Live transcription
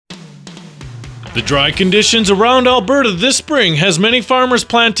The dry conditions around Alberta this spring has many farmers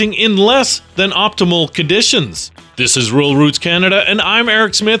planting in less than optimal conditions. This is Rural Roots Canada, and I'm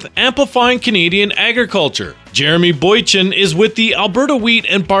Eric Smith, amplifying Canadian agriculture. Jeremy Boychin is with the Alberta Wheat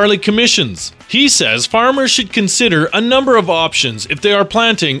and Barley Commissions. He says farmers should consider a number of options if they are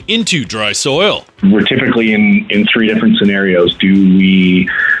planting into dry soil. We're typically in three different scenarios. Do we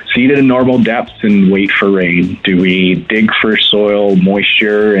seed at a normal depth and wait for rain? Do we dig for soil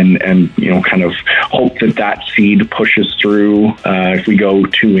moisture and kind of hope that seed pushes through if we go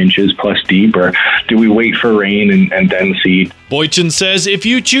 2 inches plus deep? Or do we wait for rain and then seed? Boychin says if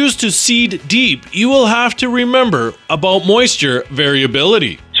you choose to seed deep, you will have to remember about moisture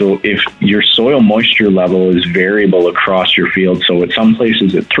variability. So if your soil moisture level is variable across your field, so at some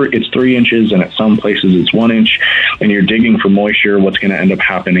places it's 3 inches and at some places it's 1 inch, and you're digging for moisture, what's going to end up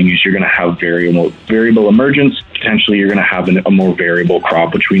happening is you're going to have variable emergence. Potentially you're going to have a more variable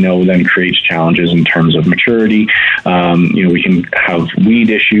crop, which we know then creates challenges in terms of maturity. We can have weed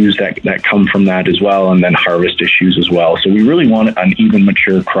issues that come from that as well, and then harvest issues as well. So we really want an even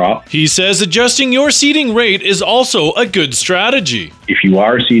mature crop. He says adjusting your seeding rate is also a good strategy. If you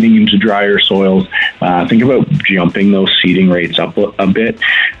are seeding into drier soils, think about jumping those seeding rates up a bit.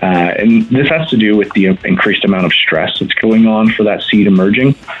 And this has to do with the increased amount of stress that's going on for that seed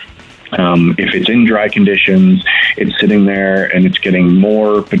emerging. If it's in dry conditions, it's sitting there and it's getting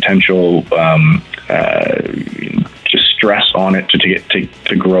more potential just stress on it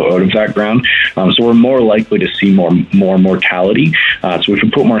to grow out of that ground. So we're more likely to see more mortality. So if we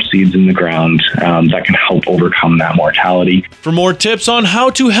put more seeds in the ground, that can help overcome that mortality. For more tips on how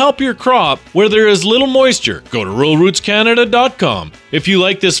to help your crop where there is little moisture, go to ruralrootscanada.com. If you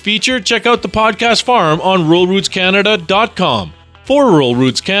like this feature, check out the podcast farm on ruralrootscanada.com. For Rural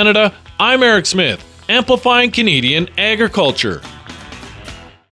Roots Canada, I'm Eric Smith, amplifying Canadian agriculture.